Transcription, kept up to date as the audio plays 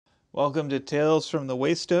Welcome to Tales from the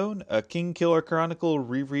Waystone, a King Killer Chronicle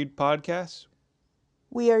reread podcast.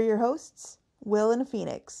 We are your hosts, Will and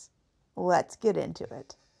Phoenix. Let's get into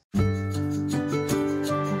it.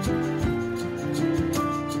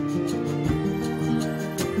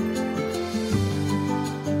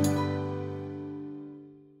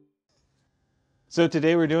 So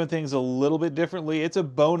today we're doing things a little bit differently. It's a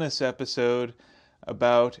bonus episode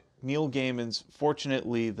about Neil Gaiman's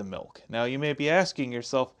Fortunately the Milk. Now you may be asking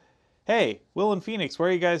yourself, hey, Will and Phoenix, why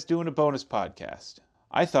are you guys doing a bonus podcast?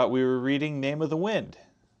 I thought we were reading Name of the Wind.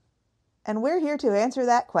 And we're here to answer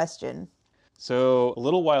that question. So a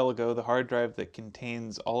little while ago, the hard drive that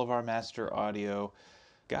contains all of our master audio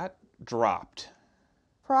got dropped.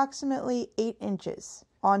 Approximately 8 inches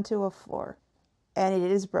onto a floor. And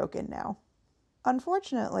it is broken now.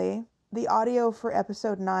 Unfortunately, the audio for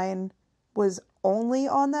episode 9 was only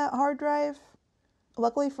on that hard drive.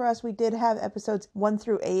 Luckily for us, we did have episodes 1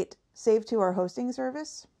 through 8 saved to our hosting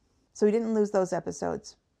service, so we didn't lose those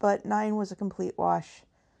episodes, but 9 was a complete wash.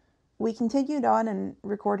 We continued on and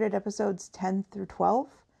recorded episodes 10 through 12,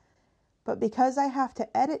 but because I have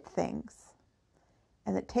to edit things,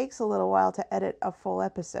 and it takes a little while to edit a full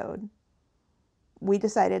episode, we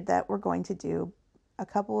decided that we're going to do a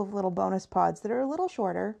couple of little bonus pods that are a little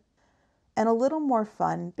shorter and a little more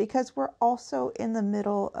fun because we're also in the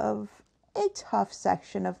middle of a tough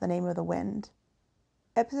section of The Name of the Wind.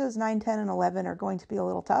 Episodes 9, 10, and 11 are going to be a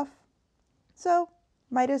little tough, so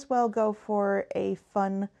might as well go for a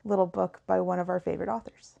fun little book by one of our favorite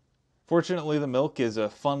authors. Fortunately, The Milk is a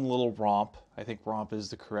fun little romp. I think romp is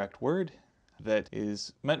the correct word. That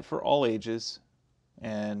is meant for all ages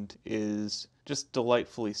and is just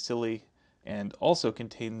delightfully silly, and also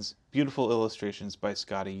contains beautiful illustrations by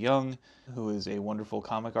Scotty Young, who is a wonderful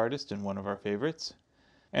comic artist and one of our favorites.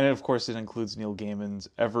 And of course it includes Neil Gaiman's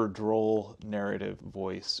ever-droll narrative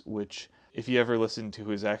voice, which, if you ever listen to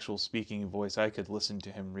his actual speaking voice, I could listen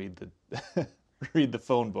to him read the read the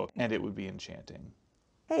phone book, and it would be enchanting.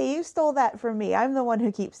 Hey, you stole that from me. I'm the one who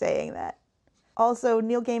keeps saying that. Also,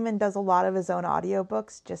 Neil Gaiman does a lot of his own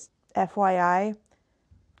audiobooks, just FYI.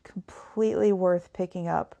 Completely worth picking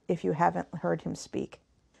up if you haven't heard him speak.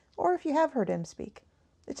 Or if you have heard him speak.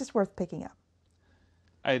 It's just worth picking up.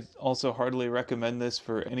 I'd also heartily recommend this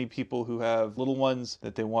for any people who have little ones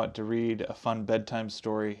that they want to read a fun bedtime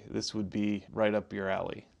story. This would be right up your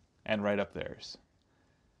alley and right up theirs.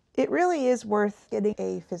 It really is worth getting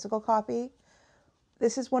a physical copy.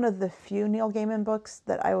 This is one of the few Neil Gaiman books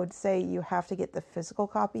that I would say you have to get the physical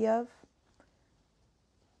copy of.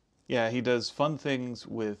 Yeah, he does fun things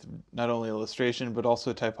with not only illustration, but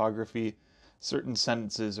also typography. Certain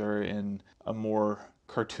sentences are in a more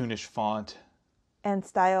cartoonish font. And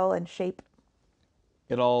style and shape.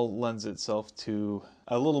 It all lends itself to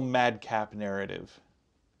a little madcap narrative.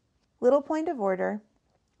 Little point of order.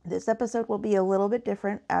 This episode will be a little bit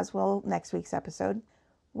different, as will next week's episode.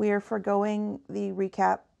 We are forgoing the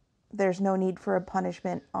recap. There's no need for a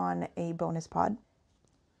punishment on a bonus pod.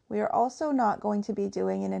 We are also not going to be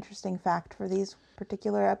doing an interesting fact for these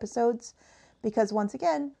particular episodes because, once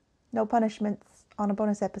again, no punishments on a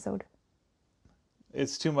bonus episode.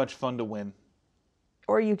 It's too much fun to win.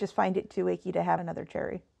 Or you just find it too achy to have another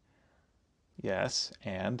cherry. Yes,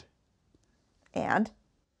 and?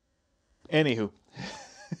 Anywho.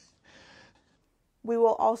 We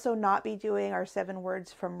will also not be doing our 7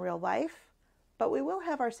 words from real life, but we will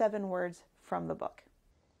have our 7 words from the book.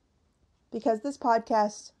 Because this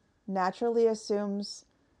podcast naturally assumes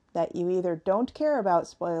that you either don't care about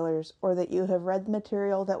spoilers or that you have read the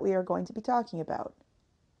material that we are going to be talking about.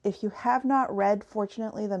 If you have not read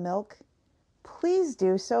Fortunately the Milk, please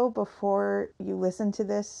do so before you listen to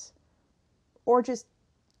this, or just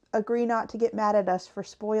agree not to get mad at us for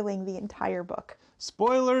spoiling the entire book.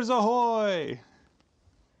 Spoilers ahoy!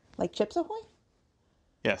 Like Chips Ahoy?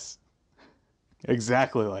 Yes,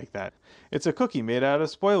 exactly like that. It's a cookie made out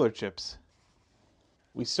of spoiler chips.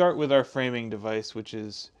 We start with our framing device, which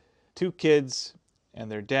is 2 kids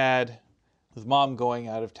and their dad, with mom going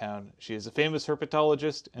out of town. She is a famous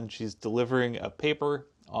herpetologist, and she's delivering a paper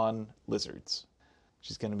on lizards.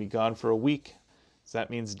 She's going to be gone for a week, so that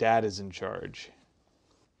means dad is in charge.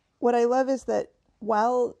 What I love is that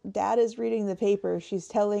while dad is reading the paper, she's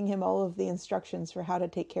telling him all of the instructions for how to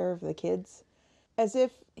take care of the kids, as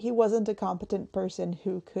if he wasn't a competent person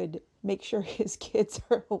who could make sure his kids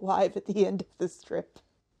are alive at the end of this trip.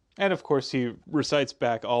 And of course he recites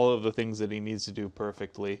back all of the things that he needs to do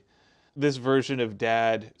perfectly. This version of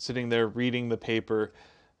dad sitting there reading the paper,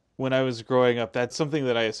 when I was growing up, that's something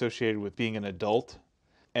that I associated with being an adult.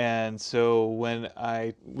 And so when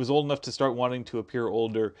I was old enough to start wanting to appear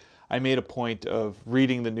older, I made a point of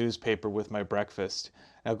reading the newspaper with my breakfast.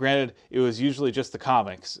 Now, granted, it was usually just the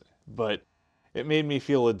comics, but it made me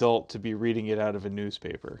feel adult to be reading it out of a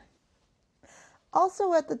newspaper.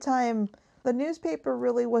 Also, at the time, the newspaper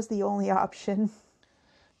really was the only option.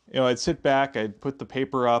 I'd sit back, I'd put the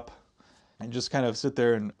paper up, and just kind of sit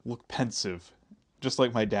there and look pensive, just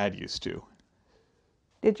like my dad used to.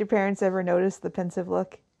 Did your parents ever notice the pensive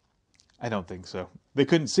look? I don't think so. They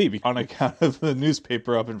couldn't see me on account of the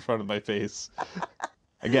newspaper up in front of my face.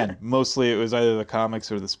 Again, mostly it was either the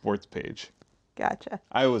comics or the sports page. Gotcha.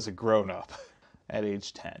 I was a grown-up at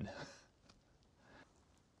age 10.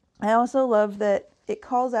 I also love that it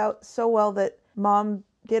calls out so well that Mom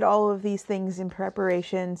did all of these things in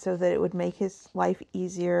preparation so that it would make his life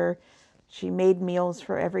easier. She made meals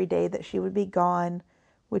for every day that she would be gone,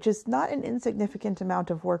 which is not an insignificant amount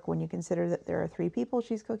of work when you consider that there are 3 people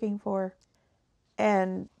she's cooking for,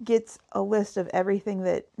 and gets a list of everything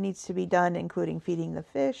that needs to be done, including feeding the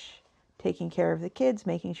fish, taking care of the kids,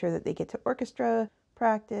 making sure that they get to orchestra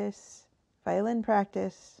practice, violin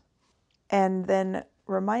practice, and then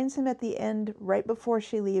reminds him at the end, right before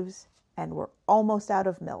she leaves, and we're almost out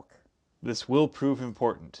of milk. This will prove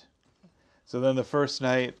important. So then the first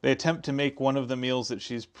night, they attempt to make one of the meals that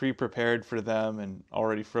she's pre-prepared for them and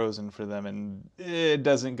already frozen for them, and it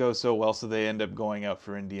doesn't go so well, so they end up going out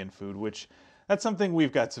for Indian food, which that's something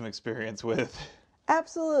we've got some experience with.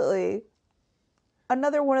 Absolutely.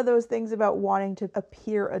 Another one of those things about wanting to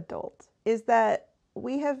appear adult is that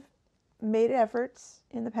we have made efforts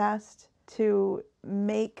in the past to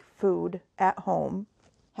make food at home,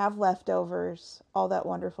 have leftovers, all that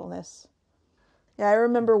wonderfulness. Yeah, I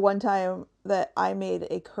remember one time that I made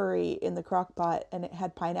a curry in the crock pot and it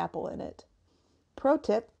had pineapple in it. Pro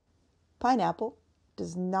tip, pineapple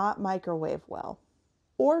does not microwave well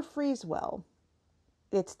or freeze well.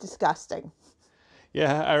 It's disgusting.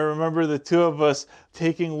 Yeah, I remember the two of us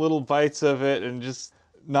taking little bites of it and just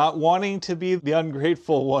not wanting to be the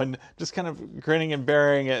ungrateful one, just kind of grinning and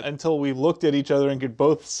bearing it until we looked at each other and could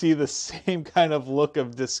both see the same kind of look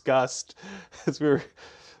of disgust as we were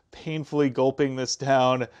painfully gulping this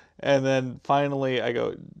down. And then finally I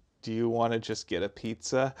go, do you want to just get a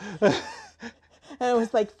pizza? And it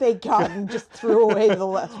was like, thank God, and just threw away the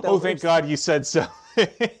leftovers. Oh, thank God you said so.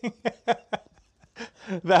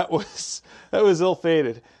 That was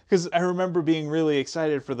ill-fated. Because I remember being really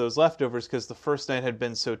excited for those leftovers because the first night had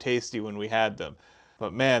been so tasty when we had them.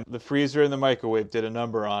 But man, the freezer and the microwave did a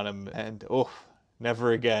number on them, and oh,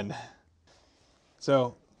 never again.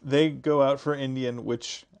 So they go out for Indian,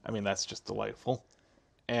 which, I mean, that's just delightful.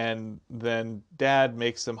 And then Dad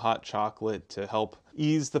makes some hot chocolate to help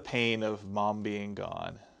ease the pain of Mom being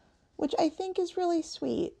gone. Which I think is really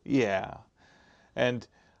sweet. Yeah. And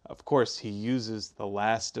of course, he uses the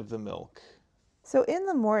last of the milk. So in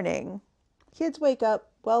the morning, kids wake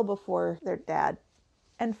up well before their dad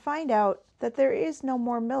and find out that there is no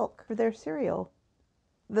more milk for their cereal.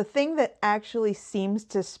 The thing that actually seems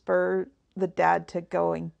to spur the dad to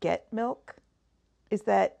go and get milk is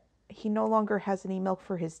that he no longer has any milk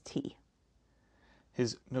for his tea.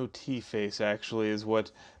 His no tea face actually is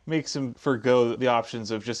what makes him forgo the options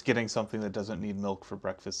of just getting something that doesn't need milk for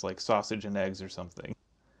breakfast, like sausage and eggs or something.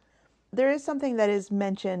 There is something that is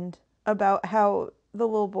mentioned about how the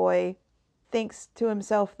little boy thinks to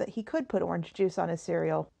himself that he could put orange juice on his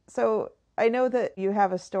cereal. So I know that you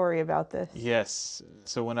have a story about this. Yes.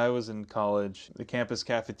 So when I was in college, the campus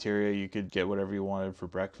cafeteria, you could get whatever you wanted for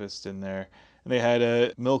breakfast in there. And they had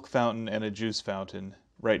a milk fountain and a juice fountain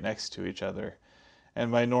right next to each other. And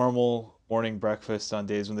my normal morning breakfast on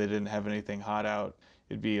days when they didn't have anything hot out,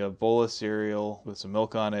 it'd be a bowl of cereal with some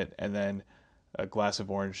milk on it and then a glass of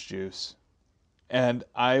orange juice. And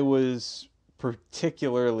I was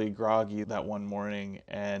particularly groggy that one morning,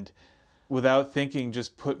 and without thinking,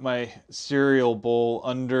 just put my cereal bowl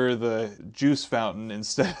under the juice fountain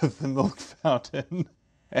instead of the milk fountain,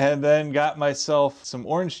 and then got myself some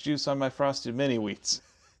orange juice on my Frosted Mini Wheats.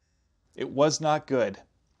 It was not good.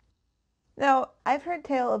 Now, I've heard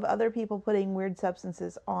tale of other people putting weird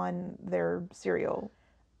substances on their cereal.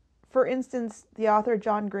 For instance, the author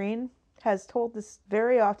John Green has told this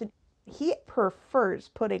very often. He prefers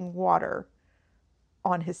putting water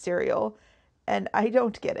on his cereal, and I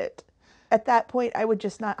don't get it. At that point, I would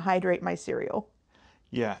just not hydrate my cereal.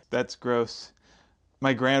 Yeah, that's gross.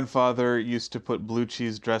 My grandfather used to put blue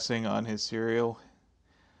cheese dressing on his cereal.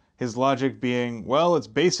 His logic being, well, it's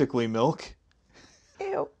basically milk.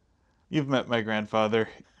 Ew. You've met my grandfather.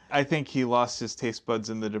 I think he lost his taste buds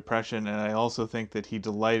in the Depression, and I also think that he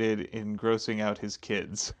delighted in grossing out his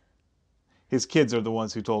kids. His kids are the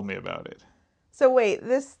ones who told me about it. So wait,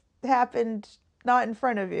 this happened not in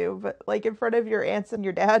front of you, but like in front of your aunts and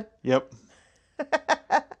your dad. Yep.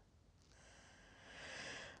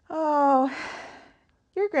 Oh,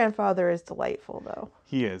 your grandfather is delightful, though.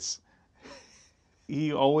 He is.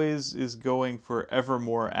 He always is going for ever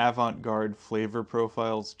more avant-garde flavor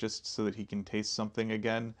profiles just so that he can taste something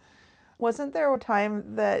again. Wasn't there a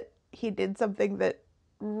time that he did something that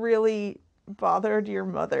really bothered your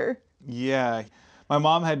mother? Yeah. My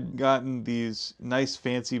mom had gotten these nice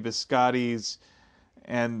fancy biscottis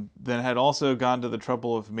and then had also gone to the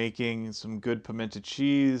trouble of making some good pimento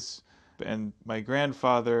cheese. And my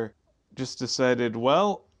grandfather just decided,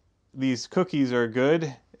 well, these cookies are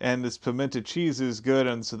good and this pimento cheese is good.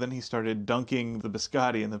 And so then he started dunking the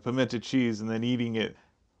biscotti in the pimento cheese and then eating it.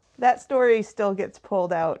 That story still gets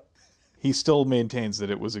pulled out He still maintains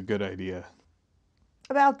that it was a good idea.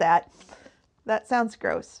 about that. That sounds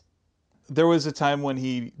gross. There was a time when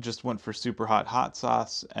he just went for super hot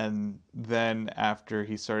sauce, and then after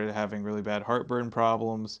he started having really bad heartburn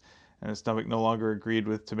problems and his stomach no longer agreed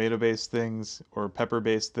with tomato-based things or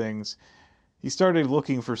pepper-based things, he started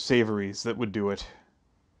looking for savories that would do it.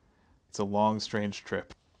 It's a long, strange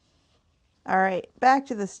trip. All right, back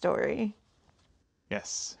to the story.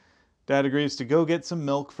 Yes. Dad agrees to go get some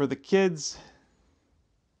milk for the kids,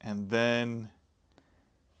 and then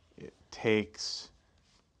it takes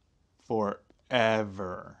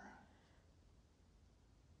forever.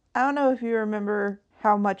 I don't know if you remember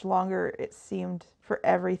how much longer it seemed for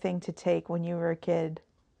everything to take when you were a kid,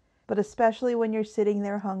 but especially when you're sitting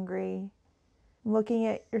there hungry, looking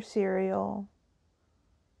at your cereal.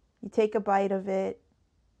 You take a bite of it,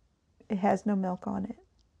 it has no milk on it.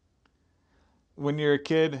 When you're a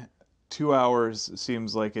kid, 2 hours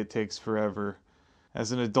seems like it takes forever.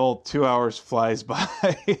 As an adult, 2 hours flies by.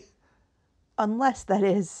 Unless, that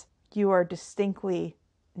is, you are distinctly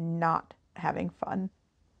not having fun.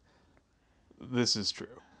 This is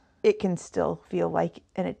true. It can still feel like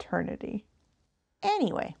an eternity.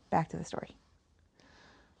 Anyway, back to the story.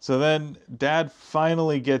 So then Dad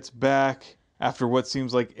finally gets back after what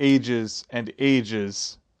seems like ages and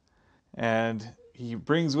ages. And he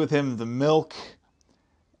brings with him the milk.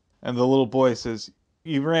 And the little boy says,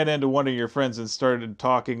 "You ran into one of your friends and started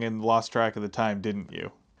talking and lost track of the time, didn't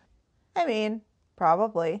you?" I mean,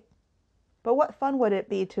 probably. But what fun would it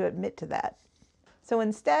be to admit to that? So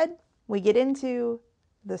instead, we get into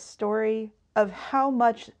the story of how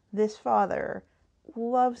much this father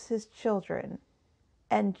loves his children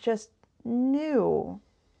and just knew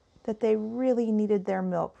that they really needed their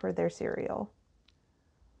milk for their cereal.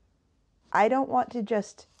 I don't want to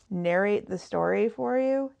just narrate the story for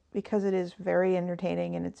you because it is very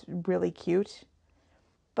entertaining and it's really cute.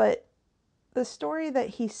 But the story that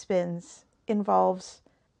he spins involves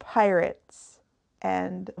pirates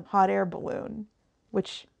and hot air balloon,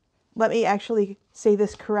 which, let me actually say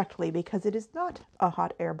this correctly because it is not a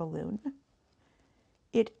hot air balloon.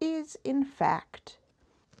 It is, in fact,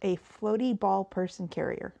 a floaty ball person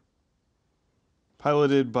carrier.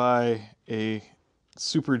 Piloted by a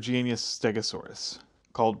super genius stegosaurus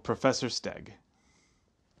called Professor Steg.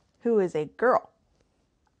 Who is a girl.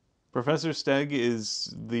 Professor Steg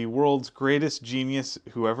is the world's greatest genius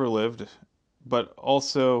who ever lived, but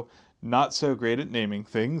also not so great at naming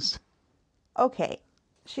things. Okay,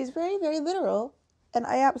 she's very, very literal, and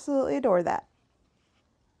I absolutely adore that.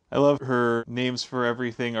 I love her names for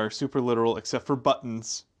everything are super literal except for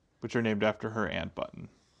buttons, which are named after her aunt Button.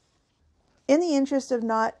 In the interest of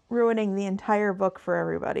not ruining the entire book for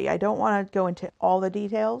everybody, I don't want to go into all the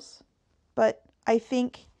details, but I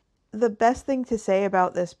think the best thing to say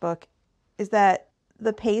about this book is that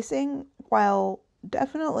the pacing, while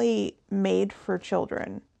definitely made for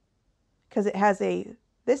children, because it has a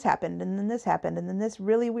this happened and then this happened and then this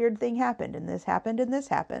really weird thing happened and this happened and this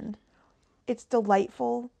happened. It's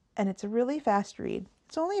delightful and it's a really fast read.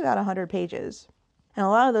 It's only about 100 pages. And a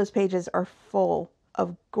lot of those pages are full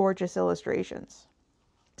of gorgeous illustrations.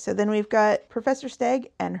 So then we've got Professor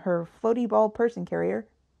Steg and her floaty ball person carrier.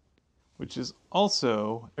 Which is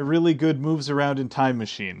also a really good moves around in time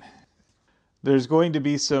machine. There's going to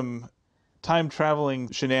be some time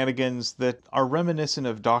traveling shenanigans that are reminiscent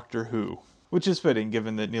of Doctor Who, which is fitting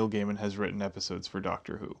given that Neil Gaiman has written episodes for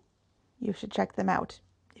Doctor Who. You should check them out.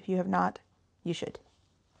 If you have not, you should.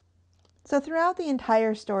 So throughout the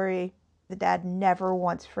entire story, the dad never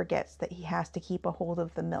once forgets that he has to keep a hold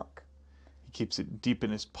of the milk. He keeps it deep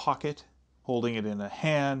in his pocket, holding it in a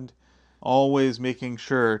hand, always making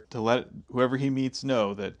sure to let whoever he meets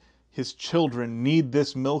know that his children need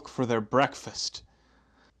this milk for their breakfast.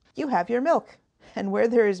 You have your milk, and where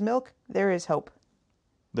there is milk, there is hope.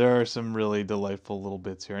 There are some really delightful little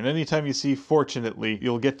bits here. And anytime you see fortunately,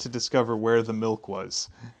 you'll get to discover where the milk was.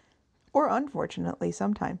 Or unfortunately,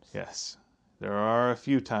 sometimes. Yes, there are a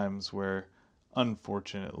few times where,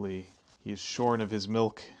 unfortunately, he is shorn of his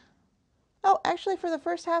milk. Oh, actually, for the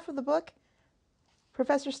first half of the book,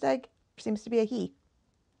 Professor Steg seems to be a he.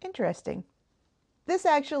 Interesting. This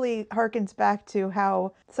actually harkens back to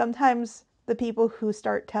how sometimes the people who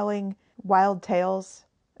start telling wild tales,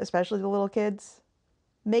 especially the little kids,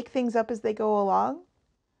 make things up as they go along.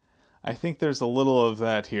 I think there's a little of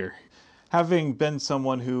that here. Having been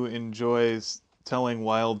someone who enjoys telling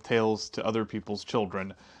wild tales to other people's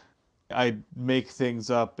children, I make things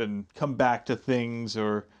up and come back to things,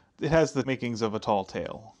 or it has the makings of a tall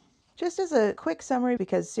tale. Just as a quick summary,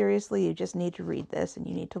 because seriously, you just need to read this and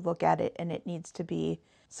you need to look at it, and it needs to be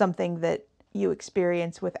something that you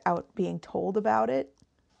experience without being told about it.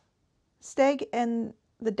 Steg and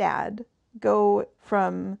the dad go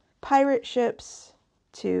from pirate ships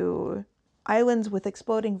to islands with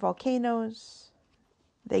exploding volcanoes.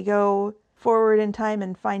 They go forward in time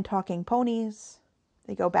and find talking ponies.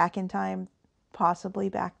 They go back in time, possibly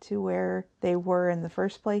back to where they were in the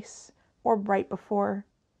first place, or right before.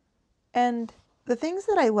 And the things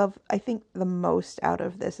that I love, I think, the most out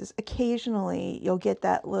of this is occasionally you'll get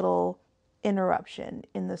that little interruption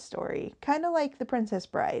in the story, kind of like The Princess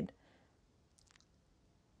Bride.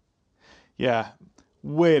 Yeah,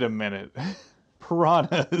 wait a minute.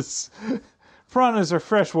 Piranhas. Piranhas are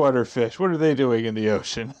freshwater fish. What are they doing in the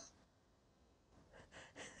ocean?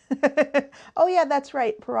 Oh, yeah, that's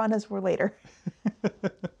right. Piranhas were later.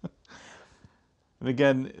 And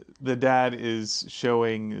again, the dad is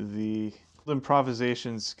showing the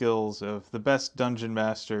improvisation skills of the best dungeon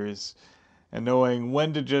masters and knowing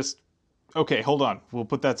when to just, okay, hold on, we'll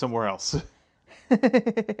put that somewhere else.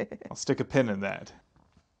 I'll stick a pin in that.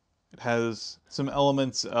 It has some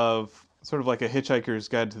elements of sort of like a Hitchhiker's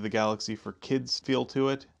Guide to the Galaxy for kids feel to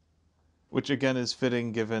it, which again is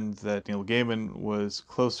fitting given that Neil Gaiman was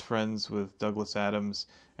close friends with Douglas Adams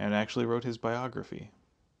and actually wrote his biography.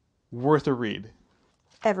 Worth a read.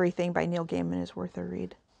 Everything by Neil Gaiman is worth a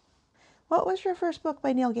read. What was your first book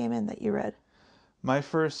by Neil Gaiman that you read? My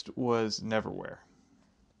first was Neverwhere.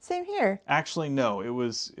 Same here. Actually, no, it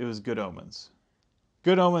was Good Omens.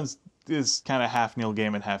 Good Omens is kind of half Neil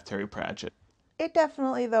Gaiman, half Terry Pratchett. It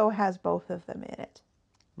definitely, though, has both of them in it.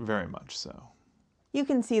 Very much so. You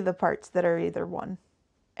can see the parts that are either one,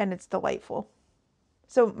 and it's delightful.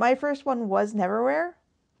 So my first one was Neverwhere,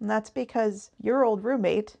 and that's because your old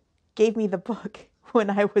roommate gave me the book when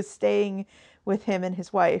I was staying with him and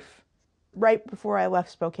his wife right before I left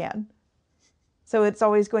Spokane. So it's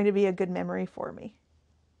always going to be a good memory for me.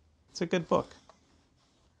 It's a good book.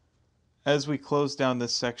 As we close down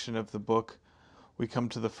this section of the book, we come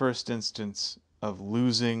to the first instance of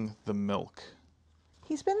losing the milk.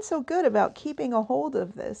 He's been so good about keeping a hold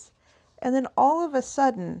of this. And then all of a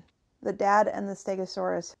sudden, the dad and the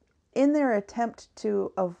Stegosaurus, in their attempt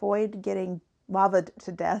to avoid getting lava'd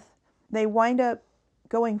to death, they wind up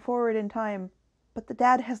going forward in time, but the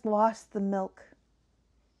dad has lost the milk.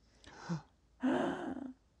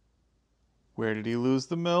 Where did he lose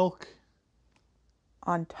the milk?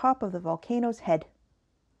 On top of the volcano's head.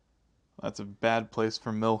 That's a bad place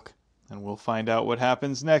for milk, and we'll find out what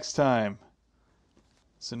happens next time.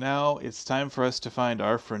 So now it's time for us to find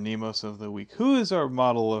our Phronimos of the week. Who is our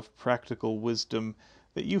model of practical wisdom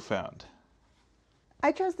that you found?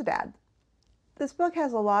 I chose the dad. This book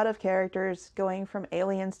has a lot of characters going from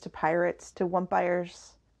aliens to pirates to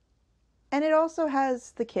vampires. And it also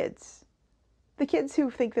has the kids. The kids who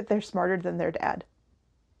think that they're smarter than their dad.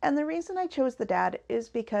 And the reason I chose the dad is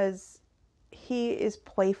because he is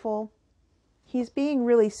playful. He's being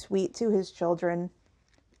really sweet to his children.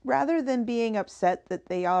 Rather than being upset that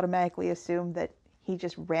they automatically assume that he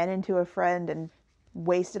just ran into a friend and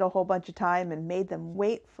wasted a whole bunch of time and made them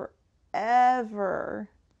wait forever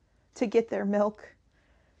to get their milk,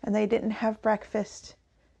 and they didn't have breakfast,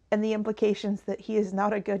 and the implications that he is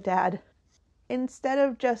not a good dad. Instead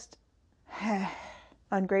of just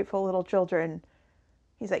ungrateful little children,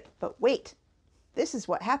 he's like, but wait, this is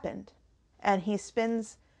what happened. And he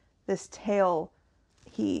spins this tale.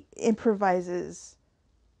 He improvises,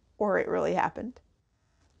 or it really happened.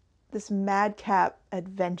 This madcap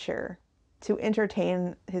adventure to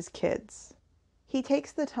entertain his kids. He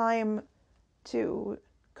takes the time to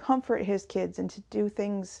comfort his kids and to do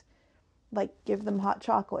things like give them hot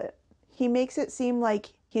chocolate. He makes it seem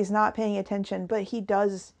like he's not paying attention, but he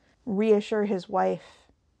does reassure his wife,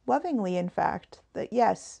 lovingly in fact, that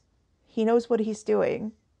yes, he knows what he's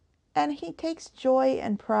doing. And he takes joy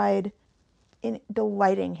and pride in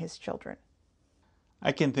delighting his children.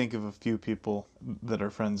 I can think of a few people that are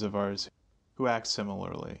friends of ours who act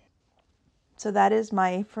similarly. So that is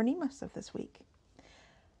my phronemos of this week.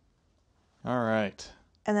 All right.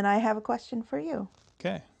 And then I have a question for you.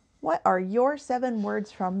 Okay. What are your 7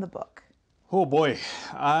 words from the book? Oh boy,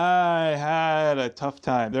 I had a tough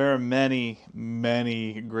time. There are many,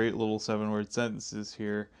 many great little 7-word sentences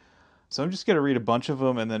here. So I'm just going to read a bunch of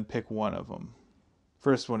them and then pick one of them.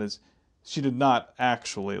 First one is, she did not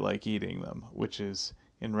actually like eating them, which is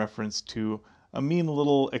in reference to a mean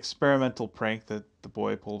little experimental prank that the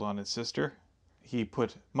boy pulled on his sister. He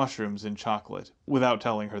put mushrooms in chocolate without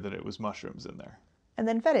telling her that it was mushrooms in there. And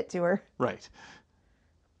then fed it to her. Right.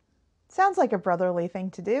 Sounds like a brotherly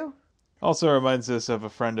thing to do. Also reminds us of a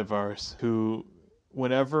friend of ours who,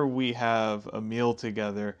 whenever we have a meal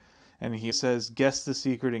together and he says, guess the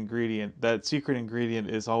secret ingredient, that secret ingredient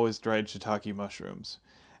is always dried shiitake mushrooms.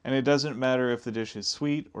 And it doesn't matter if the dish is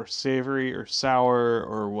sweet or savory or sour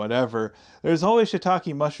or whatever, there's always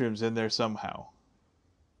shiitake mushrooms in there somehow.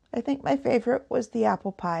 I think my favorite was the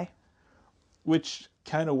apple pie. Which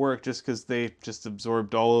kind of worked just because they just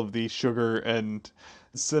absorbed all of the sugar and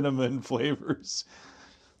cinnamon flavors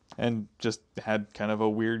and just had kind of a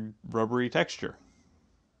weird rubbery texture.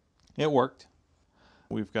 It worked.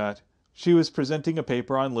 We've got, she was presenting a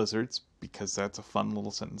paper on lizards, because that's a fun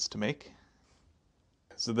little sentence to make.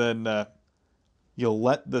 So then, you'll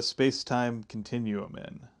let the space-time continuum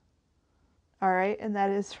in. All right, and that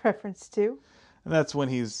is reference to? And that's when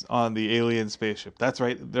he's on the alien spaceship. That's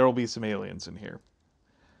right, there'll be some aliens in here.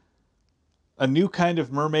 A new kind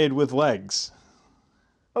of mermaid with legs.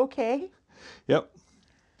 Okay. Yep.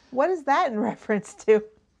 What is that in reference to?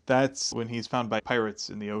 That's when he's found by pirates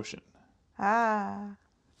in the ocean. Ah.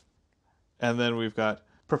 And then we've got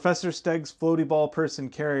Professor Steg's floaty ball person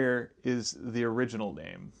carrier is the original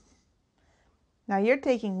name. Now you're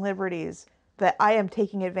taking liberties that I am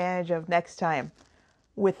taking advantage of next time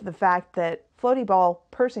with the fact that floaty ball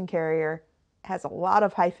person carrier has a lot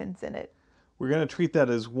of hyphens in it. We're going to treat that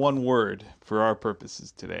as one word for our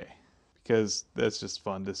purposes today, because that's just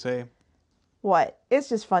fun to say. What? It's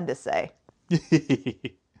just fun to say.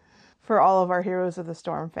 For all of our Heroes of the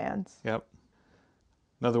Storm fans. Yep.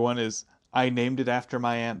 Another one is, I named it after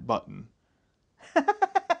my Aunt Button.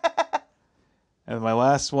 And my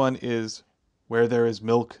last one is, where there is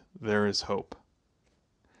milk, there is hope.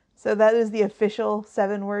 So that is the official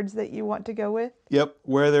 7 words that you want to go with? Yep,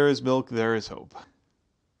 where there is milk, there is hope.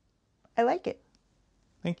 I like it.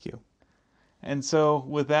 Thank you. And so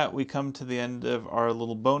with that, we come to the end of our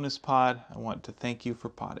little bonus pod. I want to thank you for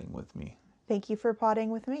podding with me. Thank you for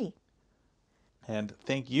podding with me. And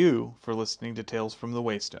thank you for listening to Tales from the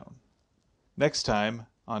Waystone. Next time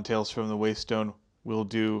on Tales from the Waystone, we'll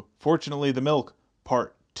do Fortunately the Milk,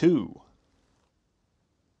 Part 2.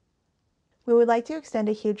 We would like to extend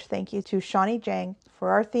a huge thank you to Shawnee Jang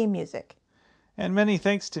for our theme music. And many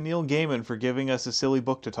thanks to Neil Gaiman for giving us a silly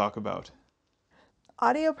book to talk about.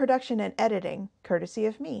 Audio production and editing, courtesy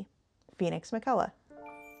of me, Phoenix McCullough.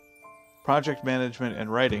 Project management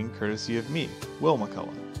and writing, courtesy of me, Will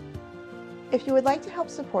McCullough. If you would like to help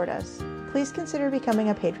support us, please consider becoming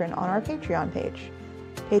a patron on our Patreon page,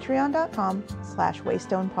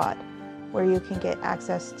 patreon.com/waystonepod, where you can get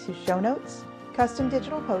access to show notes, custom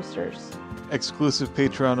digital posters, exclusive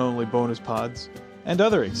Patreon-only bonus pods, and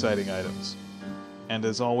other exciting items. And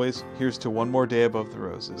as always, here's to one more day above the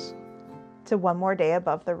roses. to one more day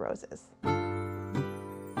above the roses.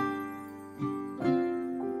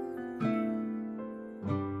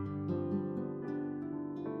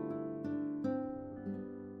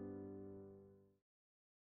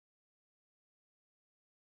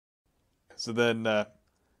 So then,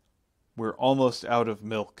 we're almost out of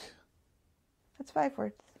milk. That's 5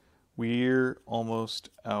 words. We're almost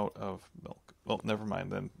out of milk. Well, never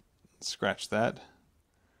mind then. Scratch that.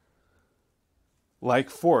 Like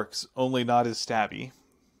forks, only not as stabby.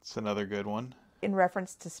 It's another good one. In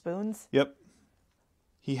reference to spoons? Yep.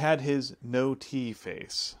 He had his no tea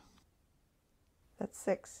face. That's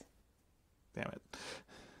 6. Damn it.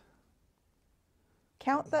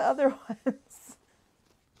 Count the other ones.